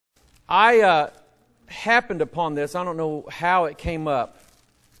I happened upon this. I don't know how it came up,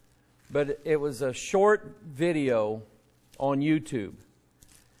 but it was a short video on YouTube.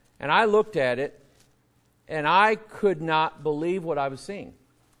 And I looked at it, and I could not believe what I was seeing.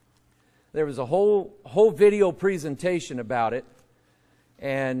 There was a whole video presentation about it,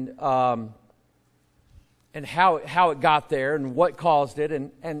 and how it got there, and what caused it,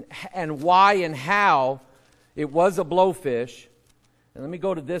 and why and how it was a blowfish. And let me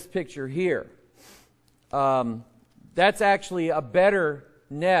go to this picture here. That's actually a better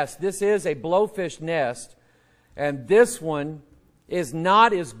nest. This is a blowfish nest, and this one is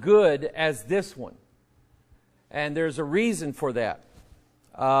not as good as this one. And there's a reason for that.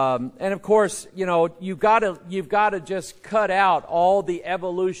 And of course, you know, you've got to just cut out all the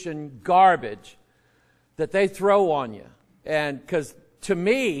evolution garbage that they throw on you. And because to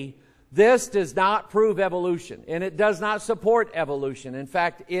me, this does not prove evolution, and it does not support evolution. In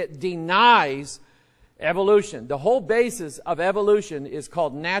fact, it denies evolution. The whole basis of evolution is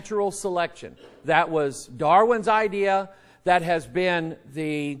called natural selection. That was Darwin's idea. That has been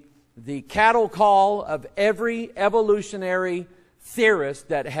the cattle call of every evolutionary theorist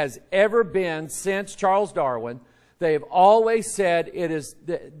that has ever been since Charles Darwin. They have always said it is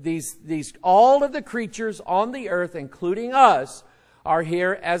all of the creatures on the earth, including us, are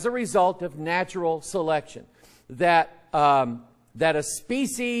here as a result of natural selection. That a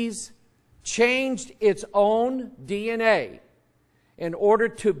species changed its own DNA in order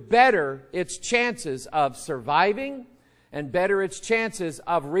to better its chances of surviving and better its chances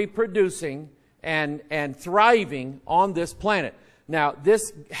of reproducing and thriving on this planet. Now,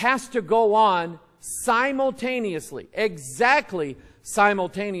 this has to go on simultaneously, exactly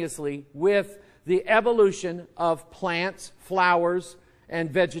simultaneously with the evolution of plants, flowers,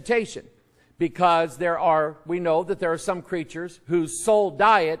 and vegetation. Because we know that there are some creatures whose sole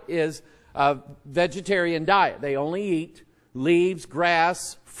diet is a vegetarian diet. They only eat leaves,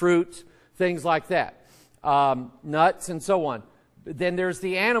 grass, fruit, things like that. Nuts and so on. Then there's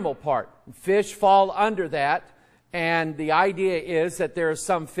the animal part. Fish fall under that, and the idea is that there are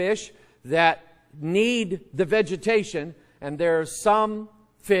some fish that need the vegetation, and there are some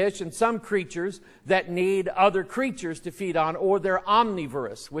fish and some creatures that need other creatures to feed on, or they're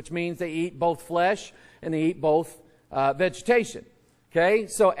omnivorous, which means they eat both flesh and they eat both vegetation. Okay?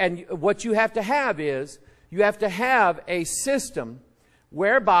 So, and what you have to have is, you have to have a system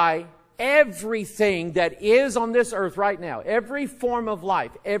whereby everything that is on this earth right now, every form of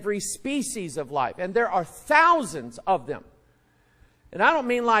life, every species of life, and there are thousands of them. And I don't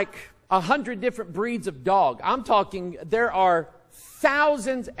mean like 100 different breeds of dog. I'm talking there are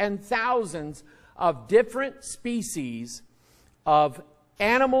thousands and thousands of different species of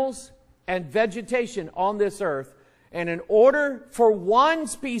animals and vegetation on this earth. And in order for one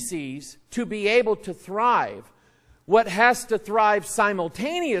species to be able to thrive, what has to thrive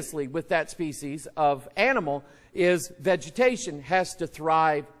simultaneously with that species of animal is vegetation has to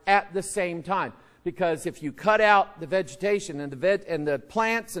thrive at the same time. Because if you cut out the vegetation and the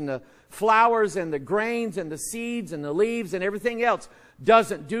plants and the flowers and the grains and the seeds and the leaves and everything else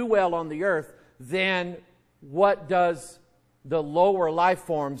doesn't do well on the earth, then what does the lower life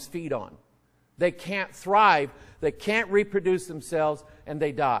forms feed on? They can't thrive, they can't reproduce themselves, and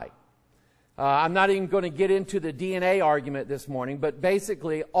they die. I'm not even going to get into the DNA argument this morning, but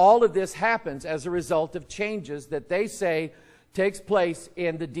basically all of this happens as a result of changes that they say takes place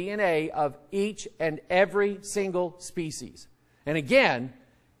in the DNA of each and every single species. And again,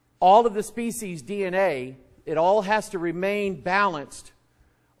 all of the species' DNA, it all has to remain balanced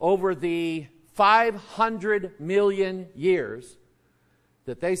over the 500 million years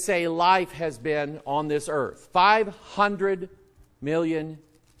that they say life has been on this earth. 500 million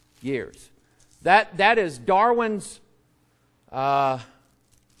years. That is Darwin's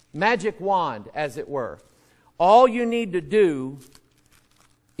magic wand, as it were. All you need to do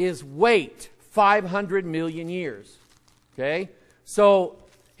is wait 500 million years. Okay? So,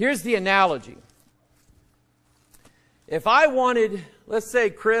 here's the analogy. If I wanted, let's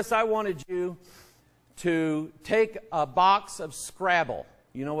say, Chris, I wanted you to take a box of Scrabble.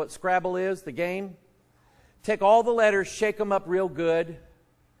 You know what Scrabble is, the game? Take all the letters, shake them up real good,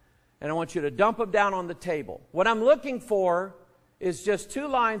 and I want you to dump them down on the table. What I'm looking for is just 2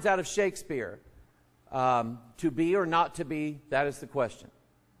 lines out of Shakespeare. To be or not to be, that is the question.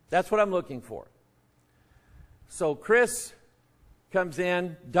 That's what I'm looking for. So Chris comes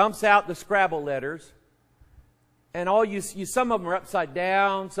in, dumps out the Scrabble letters, and some of them are upside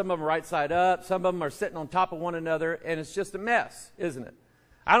down, some of them are right side up, some of them are sitting on top of one another, and it's just a mess, isn't it?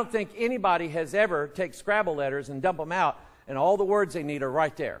 I don't think anybody has ever taken Scrabble letters and dump them out, and all the words they need are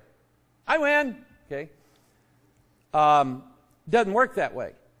right there. I win. Okay. Doesn't work that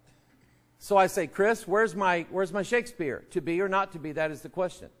way. So I say, Chris, where's my Shakespeare? To be or not to be, that is the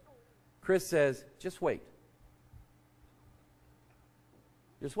question. Chris says, just wait.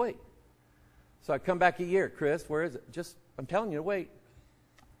 Just wait. So I come back a year. Chris, where is it? I'm telling you to wait.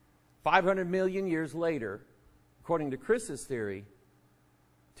 500 million years later, according to Chris's theory,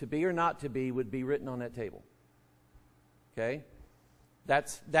 to be or not to be would be written on that table. Okay?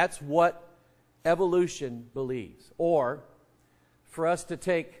 That's what evolution believes. Or, for us to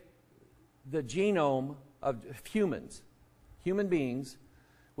take the genome of humans, human beings,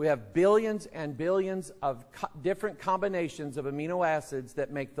 we have billions and billions of different combinations of amino acids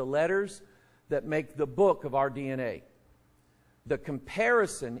that make the letters that make the book of our DNA. The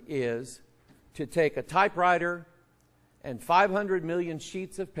comparison is to take a typewriter and 500 million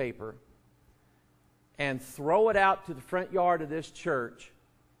sheets of paper and throw it out to the front yard of this church,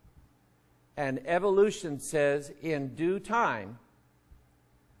 and evolution says in due time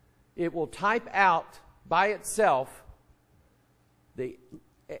it will type out by itself the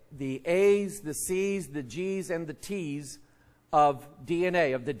A's, the C's, the G's, and the T's of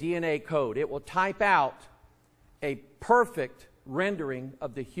DNA, of the DNA code. It will type out a perfect rendering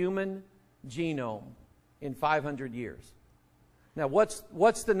of the human genome in 500 years. Now,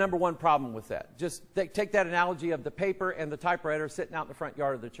 what's the number one problem with that? Just take that analogy of the paper and the typewriter sitting out in the front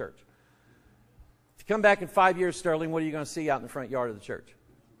yard of the church. If you come back in 5 years, Sterling, what are you going to see out in the front yard of the church?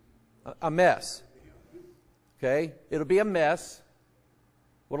 A mess. Okay? It'll be a mess.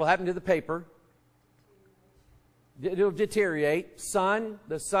 What will happen to the paper? It'll deteriorate.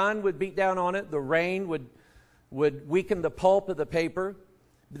 The sun would beat down on it. The rain would weaken the pulp of the paper.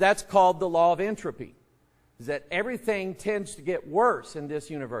 That's called the law of entropy. Is that everything tends to get worse in this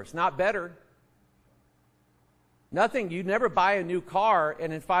universe, not better. Nothing. You never buy a new car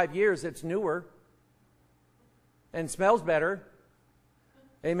and in 5 years it's newer and smells better.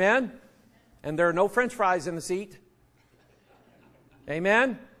 Amen? And there are no French fries in the seat.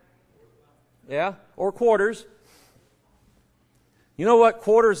 Amen? Yeah? Or quarters. You know what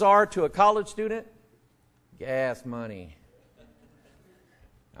quarters are to a college student? Gas money.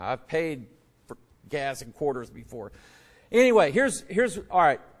 I've paid for gas and quarters before. Anyway, here's all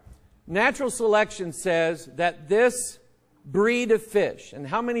right. Natural selection says that this breed of fish, and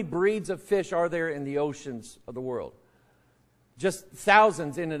how many breeds of fish are there in the oceans of the world? Just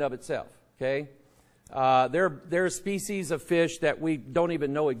thousands in and of itself, okay? There are species of fish that we don't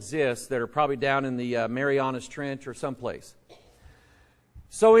even know exist that are probably down in the Marianas Trench or someplace.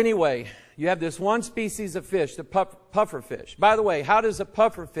 So anyway, you have this one species of fish, the puffer fish. By the way, how does a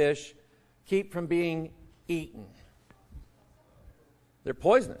puffer fish keep from being eaten? They're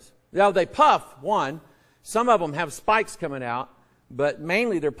poisonous. Now, they puff, one. Some of them have spikes coming out, but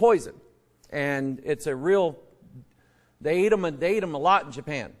mainly they're poison. And it's a real... They eat them a lot in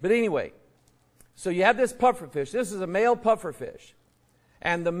Japan. But anyway, so you have this puffer fish. This is a male puffer fish.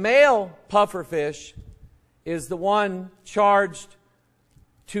 And the male puffer fish is the one charged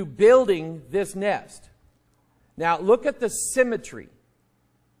to building this nest. Now, look at the symmetry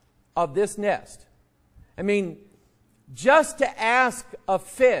of this nest. I mean, just to ask a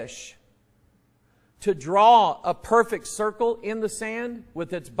fish to draw a perfect circle in the sand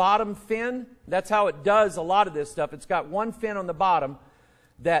with its bottom fin, that's how it does a lot of this stuff. It's got one fin on the bottom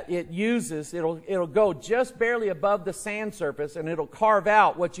that it uses. It'll go just barely above the sand surface, and it'll carve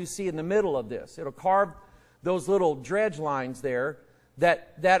out what you see in the middle of this. It'll carve those little dredge lines there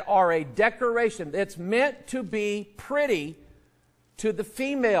that are a decoration. It's meant to be pretty to the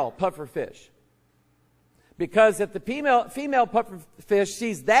female puffer fish. Because if the female puffer fish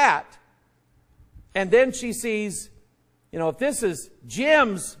sees that, and then she sees, you know, if this is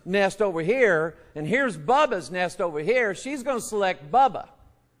Jim's nest over here, and here's Bubba's nest over here, she's going to select Bubba.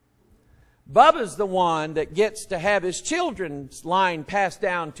 Bubba's the one that gets to have his children's line passed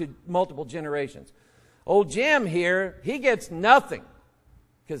down to multiple generations. Old Jim here, he gets nothing.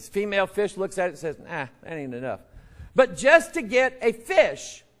 Because female fish looks at it and says, nah, that ain't enough. But just to get a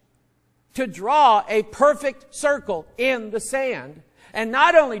fish to draw a perfect circle in the sand, and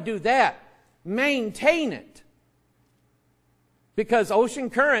not only do that, maintain it. Because ocean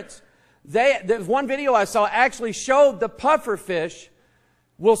currents, there's one video I saw actually showed the puffer fish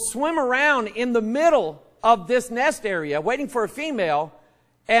will swim around in the middle of this nest area waiting for a female,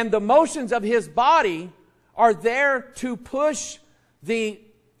 and the motions of his body are there to push the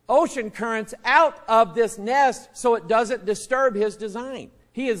ocean currents out of this nest so it doesn't disturb his design.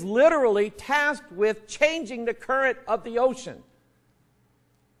 He is literally tasked with changing the current of the ocean.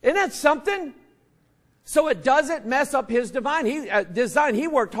 Isn't that something? So it doesn't mess up his design. He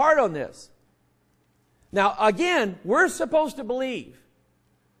worked hard on this. Now, again, we're supposed to believe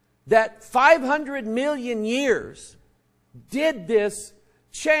that 500 million years did this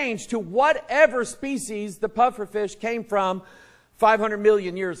change to whatever species the pufferfish came from 500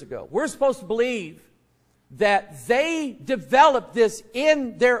 million years ago. We're supposed to believe that they developed this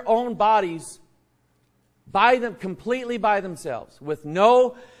in their own bodies completely by themselves, with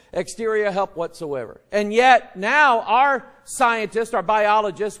no exterior help whatsoever. And yet now our scientists, our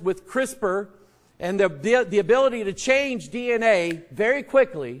biologists, with CRISPR and the ability to change DNA very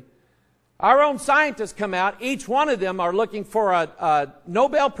quickly, our own scientists come out. Each one of them are looking for a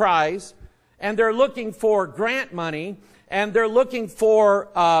Nobel Prize, and they're looking for grant money, and they're looking for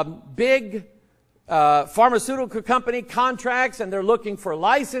big pharmaceutical company contracts, and they're looking for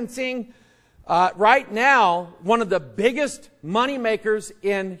licensing. Right now, one of the biggest money makers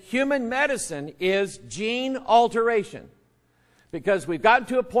in human medicine is gene alteration, because we've gotten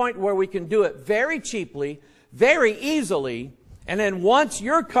to a point where we can do it very cheaply, very easily, and then once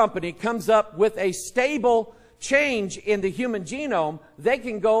your company comes up with a stable change in the human genome, they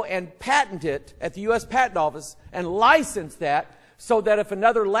can go and patent it at the U.S. Patent Office and license that, so that if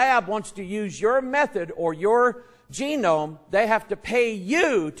another lab wants to use your method or your genome, they have to pay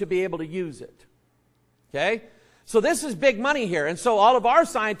you to be able to use it. Okay? So this is big money here. And so all of our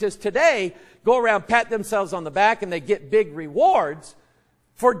scientists today go around, pat themselves on the back, and they get big rewards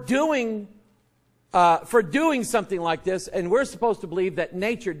for doing something like this. And we're supposed to believe that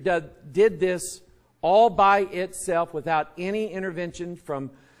nature did this all by itself without any intervention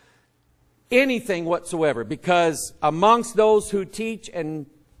from anything whatsoever. Because amongst those who teach and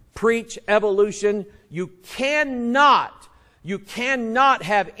preach evolution, you cannot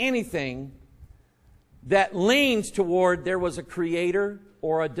have anything that leans toward there was a creator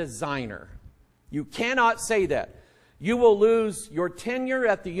or a designer. You cannot say that. You will lose your tenure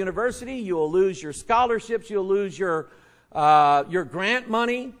at the university. You will lose your scholarships. You'll lose your grant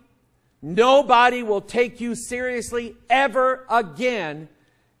money. Nobody will take you seriously ever again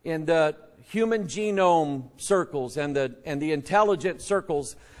in the human genome circles and the intelligent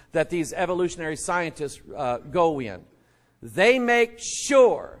circles that these evolutionary scientists go in. They make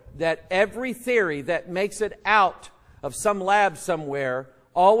sure that every theory that makes it out of some lab somewhere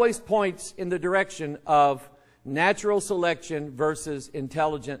always points in the direction of natural selection versus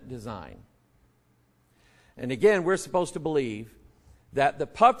intelligent design. And again, we're supposed to believe that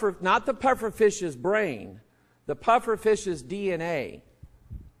not the pufferfish's brain, the pufferfish's DNA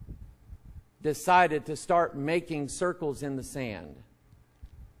decided to start making circles in the sand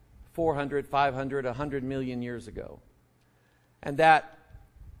 400, 500, 100 million years ago. And that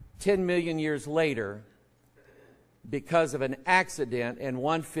 10 million years later, because of an accident and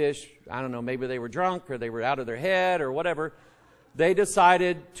one fish, I don't know, maybe they were drunk or they were out of their head or whatever, they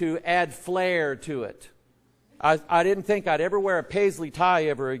decided to add flair to it. I didn't think I'd ever wear a paisley tie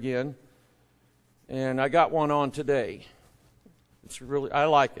ever again, and I got one on today. I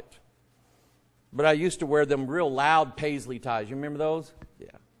like it. But I used to wear them real loud paisley ties. You remember those? Yeah.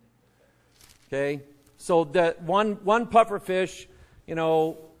 Okay. So that one pufferfish,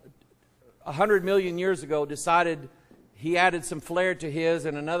 100 million years ago, decided he added some flair to his,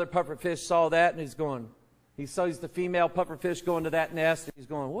 and another pufferfish saw that, and he sees the female pufferfish going to that nest, and he's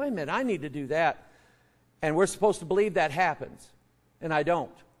going, wait a minute, I need to do that. And we're supposed to believe that happens. And I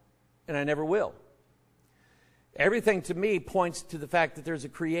don't. And I never will. Everything to me points to the fact that there's a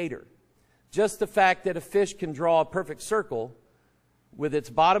creator. Just the fact that a fish can draw a perfect circle with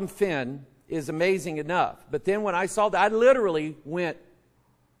its bottom fin is amazing enough. But then when I saw that, I literally went,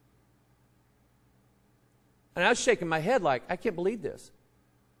 and I was shaking my head like, I can't believe this.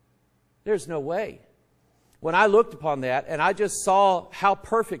 There's no way. When I looked upon that, and I just saw how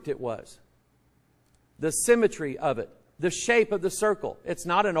perfect it was. The symmetry of it, the shape of the circle. It's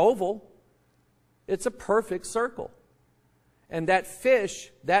not an oval. It's a perfect circle. And that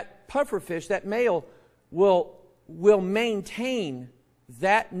fish, that pufferfish, that male, will maintain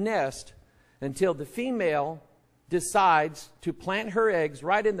that nest until the female decides to plant her eggs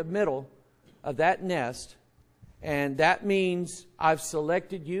right in the middle of that nest. And that means I've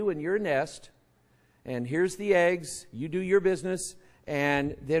selected you and your nest, and here's the eggs, you do your business,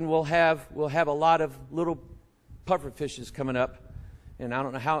 and then we'll have a lot of little pufferfishes coming up, and I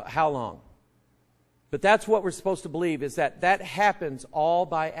don't know how long. But that's what we're supposed to believe, is that happens all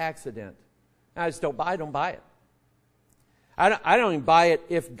by accident. I just don't buy it. I don't even buy it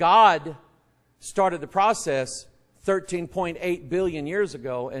if God started the process 13.8 billion years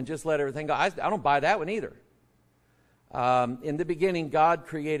ago and just let everything go. I don't buy that one either. In the beginning, God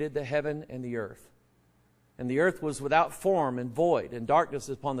created the heaven and the earth. And the earth was without form and void, and darkness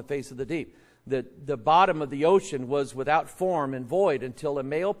upon the face of the deep. The bottom of the ocean was without form and void until a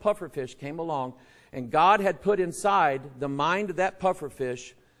male pufferfish came along, and God had put inside the mind of that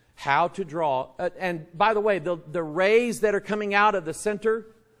pufferfish how to draw. And by the way, the rays that are coming out of the center,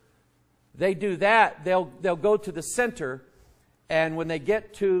 they do that. They'll go to the center, and when they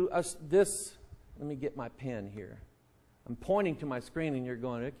get to this, let me get my pen here. I'm pointing to my screen, and you're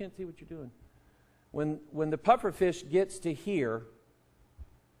going, I can't see what you're doing. When the pufferfish gets to here,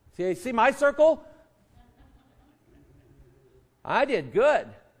 see my circle? I did good.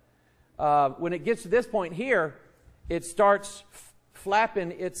 When it gets to this point here, it starts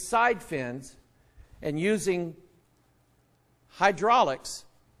flapping its side fins and using hydraulics,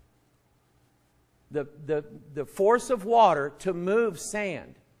 the force of water to move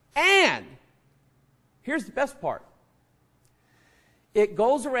sand. And here's the best part. It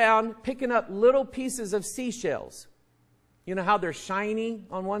goes around picking up little pieces of seashells. You know how they're shiny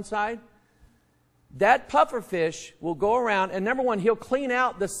on one side? That pufferfish will go around, and number one, he'll clean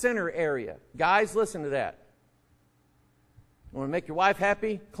out the center area. Guys, listen to that. You want to make your wife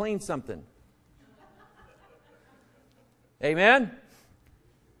happy? Clean something. Amen?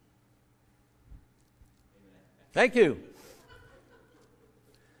 Thank you.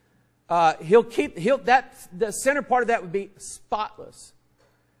 The center part of that would be spotless.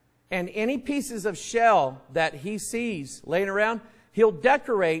 And any pieces of shell that he sees laying around, he'll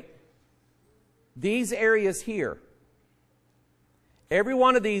decorate these areas here. Every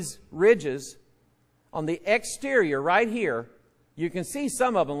one of these ridges on the exterior right here, you can see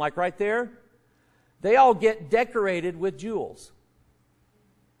some of them like right there. They all get decorated with jewels.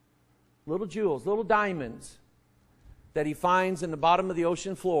 Little jewels, little diamonds that he finds in the bottom of the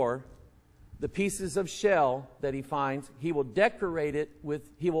ocean floor. The pieces of shell that he finds, he will decorate it with,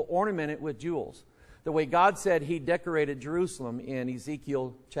 he will ornament it with jewels. The way God said he decorated Jerusalem in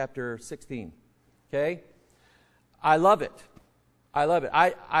Ezekiel chapter 16. Okay? I love it. I love it.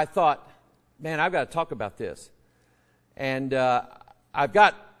 I thought, man, I've got to talk about this. And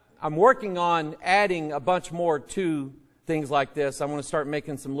I'm working on adding a bunch more to things like this. I'm going to start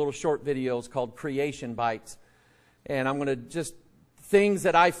making some little short videos called Creation Bites. And I'm going to just things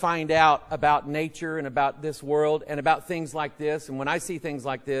that I find out about nature and about this world and about things like this. And when I see things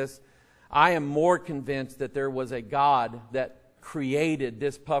like this, I am more convinced that there was a God that created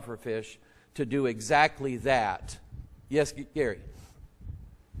this pufferfish to do exactly that. Yes, Gary?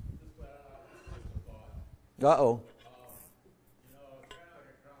 Uh-oh.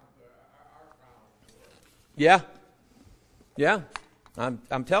 Yeah. Yeah.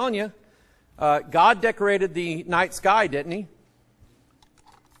 I'm telling you. God decorated the night sky, didn't he?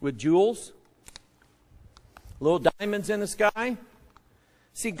 With jewels, little diamonds in the sky.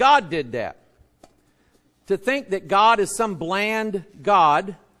 See, God did that. To think that God is some bland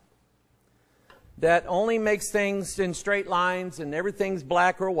God that only makes things in straight lines and everything's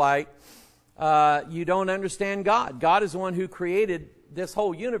black or white, you don't understand God. God is the one who created this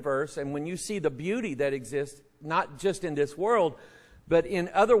whole universe, and when you see the beauty that exists, not just in this world, but in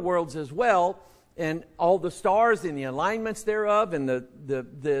other worlds as well, and all the stars and the alignments thereof, and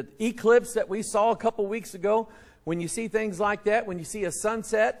the eclipse that we saw a couple weeks ago, when you see things like that, when you see a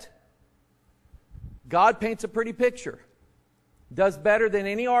sunset, God paints a pretty picture. Does better than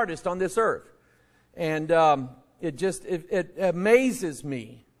any artist on this earth. And it amazes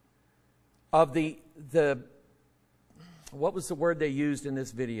me of the what was the word they used in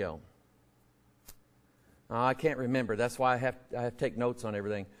this video? I can't remember. That's why I have to take notes on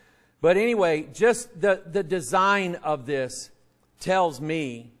everything. But anyway, just the design of this tells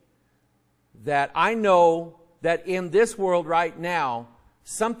me that I know that in this world right now,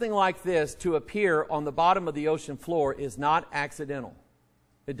 something like this to appear on the bottom of the ocean floor is not accidental.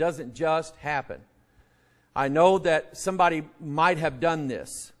 It doesn't just happen. I know that somebody might have done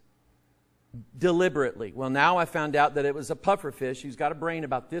this deliberately. Well, now I found out that it was a pufferfish who's got a brain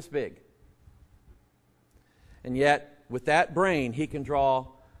about this big. And yet, with that brain, he can draw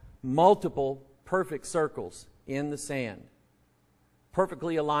multiple perfect circles in the sand,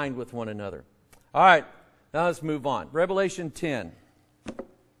 perfectly aligned with one another. All right, now let's move on. Revelation 10.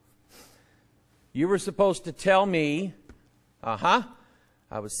 You were supposed to tell me, I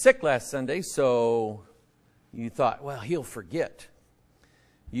was sick last Sunday, so you thought, well, he'll forget.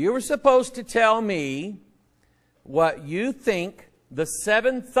 You were supposed to tell me what you think the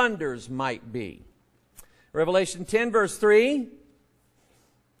seven thunders might be. Revelation 10, verse 3.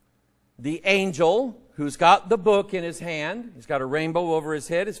 The angel who's got the book in his hand, he's got a rainbow over his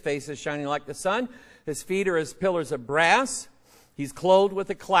head, his face is shining like the sun, his feet are as pillars of brass, he's clothed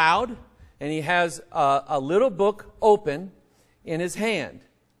with a cloud, and he has a little book open in his hand.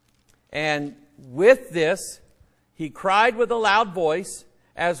 And with this, he cried with a loud voice,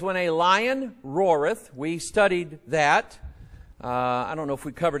 as when a lion roareth. We studied that. I don't know if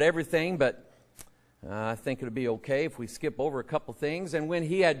we covered everything, but I think it'll be okay if we skip over a couple things. And when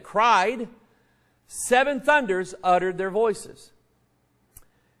he had cried, 7 thunders uttered their voices.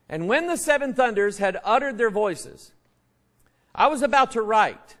 And when the 7 thunders had uttered their voices, I was about to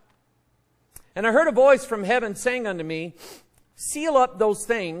write. And I heard a voice from heaven saying unto me, seal up those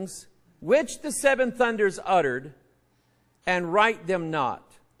things which the 7 thunders uttered, and write them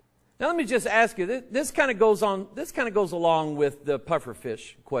not. Now let me just ask you, this kind of goes along with the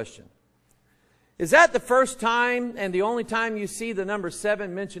pufferfish question. Is that the first time and the only time you see the number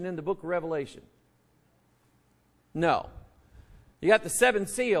 7 mentioned in the book of Revelation? No. You got the 7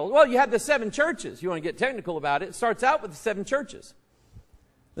 seals. Well, you have the 7 churches. You want to get technical about it. It starts out with the 7 churches.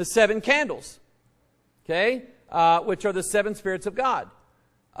 The 7 candles. Okay? Which are the 7 spirits of God.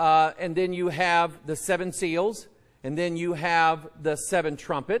 And then you have the 7 seals. And then you have the 7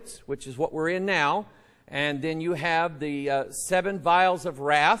 trumpets, which is what we're in now. And then you have the 7 vials of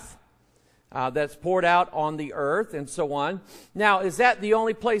wrath that's poured out on the earth, and so on. Now, is that the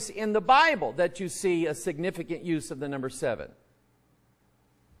only place in the Bible that you see a significant use of the number 7?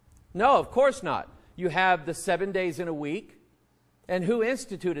 No, of course not. You have the 7 days in a week. And who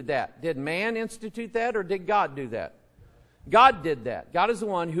instituted that? Did man institute that, or did God do that? God did that. God is the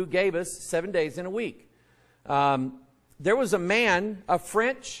one who gave us 7 days in a week. There was a man, a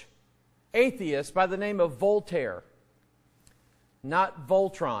French atheist by the name of Voltaire. Not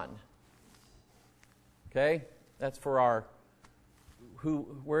Voltron. Okay? That's for our...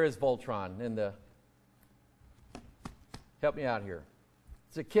 Where is Voltron in the... Help me out here.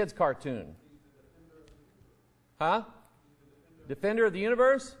 It's a kid's cartoon. Huh? Defender of the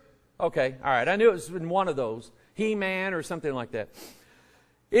universe? Okay, all right. I knew it was in one of those. He-Man or something like that.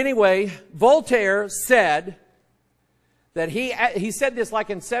 Anyway, Voltaire said that he said this like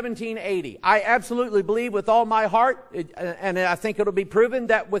in 1780. I absolutely believe with all my heart, and I think it'll be proven,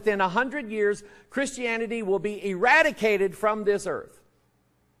 that within 100 years, Christianity will be eradicated from this earth.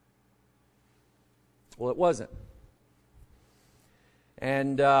 Well, it wasn't.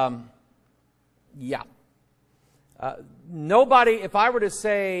 And, yeah. Nobody, if I were to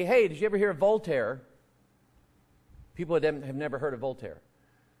say, hey, did you ever hear of Voltaire? People have never heard of Voltaire.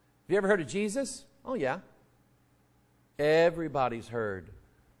 Have you ever heard of Jesus? Oh, yeah. Everybody's heard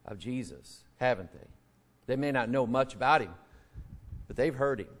of Jesus, haven't they? They may not know much about him, but they've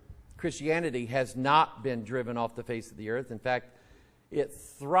heard him. Christianity has not been driven off the face of the earth. In fact, it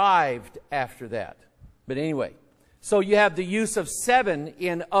thrived after that. But anyway, so you have the use of 7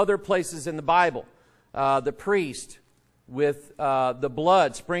 in other places in the Bible. The priest with the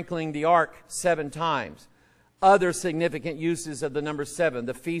blood sprinkling the ark 7 times. Other significant uses of the number 7.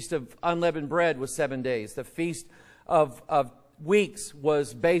 The Feast of Unleavened Bread was 7 days. The Feast of Weeks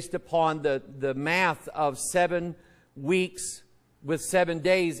was based upon the math of 7 weeks with 7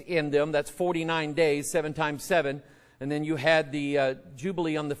 days in them. That's 49 days, 7 times 7. And then you had the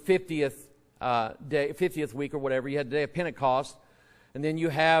Jubilee on the 50th day, 50th week or whatever. You had the day of Pentecost. And then you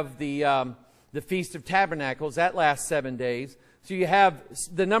have the Feast of Tabernacles. That lasts 7 days. So you have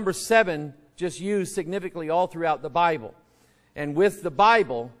the number 7 just used significantly all throughout the Bible. And with the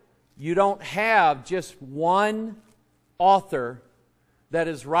Bible, you don't have just one author that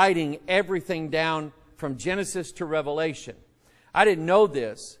is writing everything down from Genesis to Revelation. I didn't know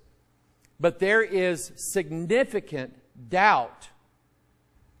this, but there is significant doubt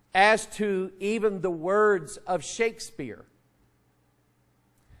as to even the words of Shakespeare.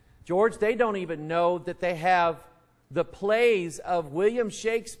 George, they don't even know that they have the plays of William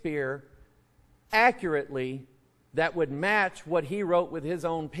Shakespeare accurately that would match what he wrote with his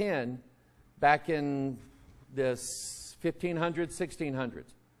own pen back in the 1500s,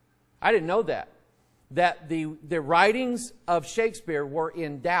 1600s. I didn't know that. That the writings of Shakespeare were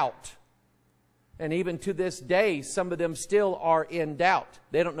in doubt. And even to this day, some of them still are in doubt.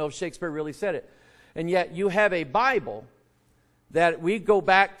 They don't know if Shakespeare really said it. And yet you have a Bible that we go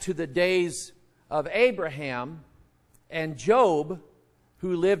back to the days of Abraham and Job,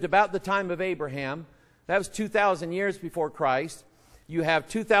 who lived about the time of Abraham. That was 2,000 years before Christ. You have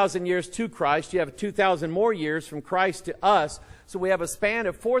 2,000 years to Christ. You have 2,000 more years from Christ to us. So we have a span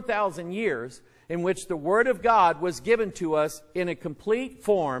of 4,000 years in which the Word of God was given to us in a complete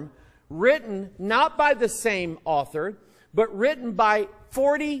form, written not by the same author, but written by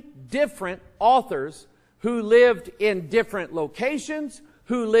 40 different authors who lived in different locations,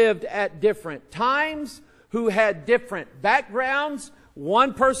 who lived at different times, who had different backgrounds,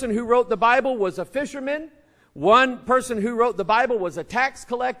 One person who wrote the Bible was a fisherman. One person who wrote the Bible was a tax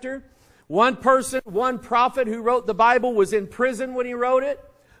collector. One prophet who wrote the Bible was in prison when he wrote it.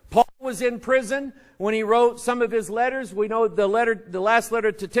 Paul was in prison when he wrote some of his letters. We know the last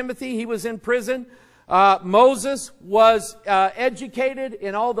letter to Timothy, he was in prison. Moses was educated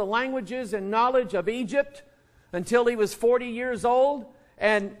in all the languages and knowledge of Egypt until he was 40 years old.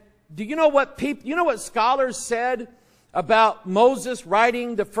 And do you know what scholars said about Moses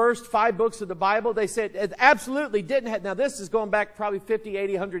writing the first 5 books of the Bible? They said it absolutely didn't have, now this is going back probably 50,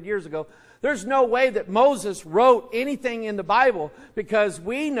 80, 100 years ago. There's no way that Moses wrote anything in the Bible, because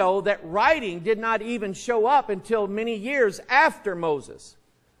we know that writing did not even show up until many years after Moses.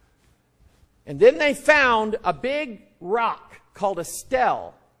 And then they found a big rock called a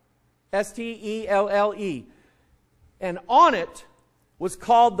stele, S-T-E-L-L-E. And on it was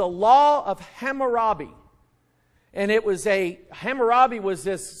called the Law of Hammurabi. And Hammurabi was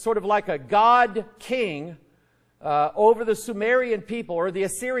this sort of like a god king over the Sumerian people or the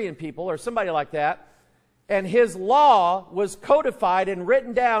Assyrian people or somebody like that. And his law was codified and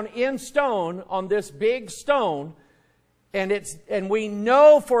written down in stone on this big stone. And we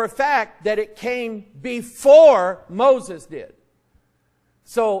know for a fact that it came before Moses did.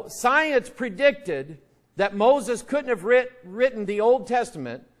 So science predicted that Moses couldn't have written the Old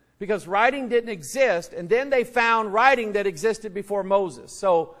Testament because writing didn't exist, and then they found writing that existed before Moses.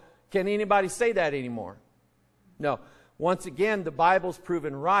 So can anybody say that anymore? No. Once again, the Bible's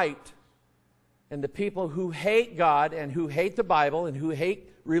proven right, and the people who hate God and who hate the Bible and who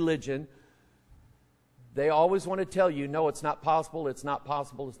hate religion, they always want to tell you, no, it's not possible, it's not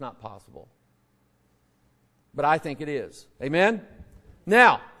possible, it's not possible. But I think it is. Amen?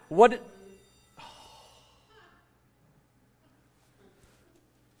 Now,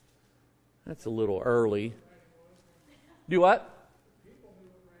 that's a little early. Do what?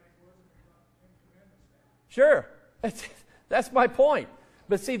 Sure. That's my point.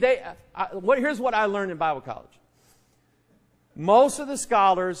 But see, here's what I learned in Bible college. Most of the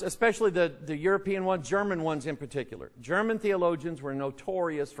scholars, especially the European ones, German ones in particular, German theologians were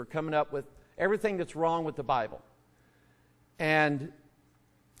notorious for coming up with everything that's wrong with the Bible. And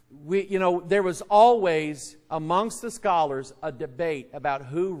there was always amongst the scholars a debate about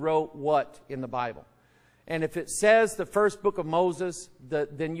who wrote what in the Bible. And if it says the first book of Moses,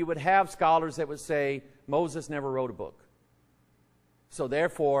 then you would have scholars that would say Moses never wrote a book. So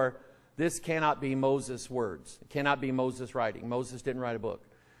therefore, this cannot be Moses' words. It cannot be Moses' writing. Moses didn't write a book.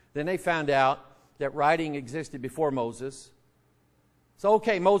 Then they found out that writing existed before Moses. So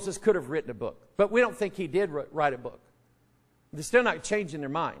okay, Moses could have written a book. But we don't think he did write a book. They're still not changing their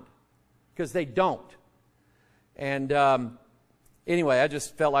mind, because they don't. And anyway, I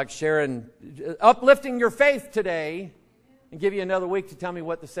just felt like sharing, uplifting your faith today, and give you another week to tell me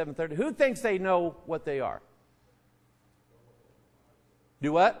what the 730. Who thinks they know what they are?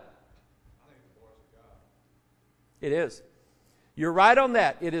 Do what? I think it's the voice of God. It is. You're right on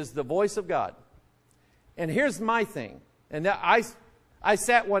that. It is the voice of God. And here's my thing. And I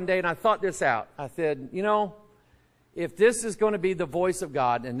sat one day and I thought this out. I said, if this is going to be the voice of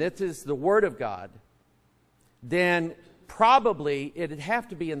God and this is the Word of God, then probably it'd have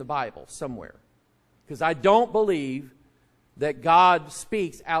to be in the Bible somewhere. Because I don't believe that God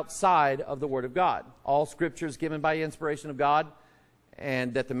speaks outside of the Word of God. All Scripture is given by inspiration of God,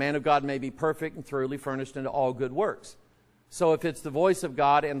 and that the man of God may be perfect and thoroughly furnished unto all good works. So if it's the voice of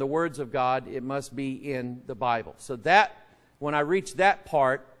God and the words of God, it must be in the Bible. So that, when I reached that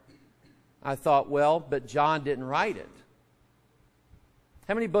part, I thought, well, but John didn't write it.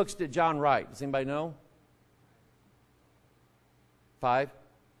 How many books did John write? Does anybody know? 5?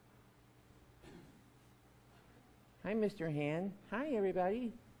 Hi, Mr. Han. Hi,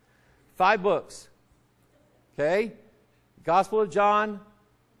 everybody. 5 books. Okay? Gospel of John,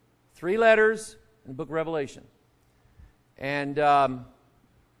 3 letters, and the book of Revelation. And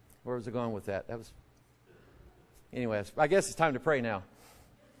where was I going with that? Anyway, I guess it's time to pray now.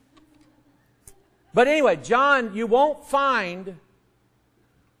 But anyway, John, you won't find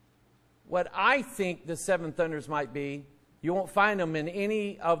what I think the 7 thunders might be. You won't find them in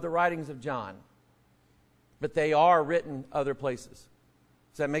any of the writings of John. But they are written other places.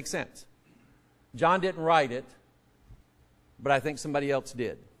 Does that make sense? John didn't write it, but I think somebody else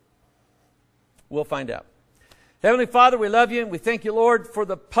did. We'll find out. Heavenly Father, we love you and we thank you, Lord, for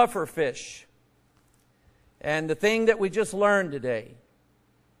the puffer fish and the thing that we just learned today.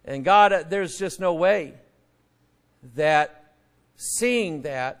 And God, there's just no way that seeing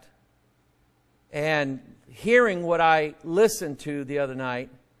that and hearing what I listened to the other night,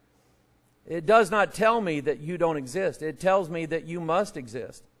 It does not tell me that you don't exist. It tells me that you must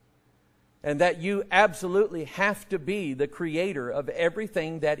exist. And that you absolutely have to be the creator of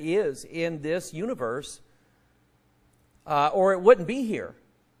everything that is in this universe, or it wouldn't be here.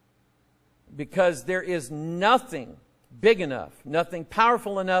 Because there is nothing big enough, nothing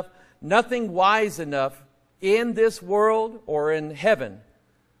powerful enough, nothing wise enough in this world or in heaven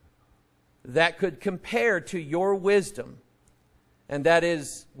that could compare to your wisdom, and that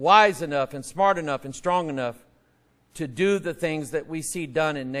is wise enough and smart enough and strong enough to do the things that we see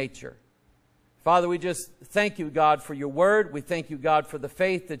done in nature. Father, we just thank you, God, for your word. We thank you, God, for the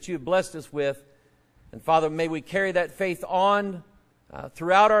faith that you have blessed us with. And Father, may we carry that faith on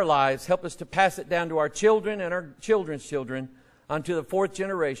throughout our lives. Help us to pass it down to our children and our children's children unto the fourth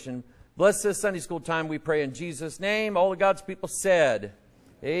generation. Bless this Sunday school time, we pray in Jesus' name. All of God's people said,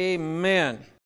 amen.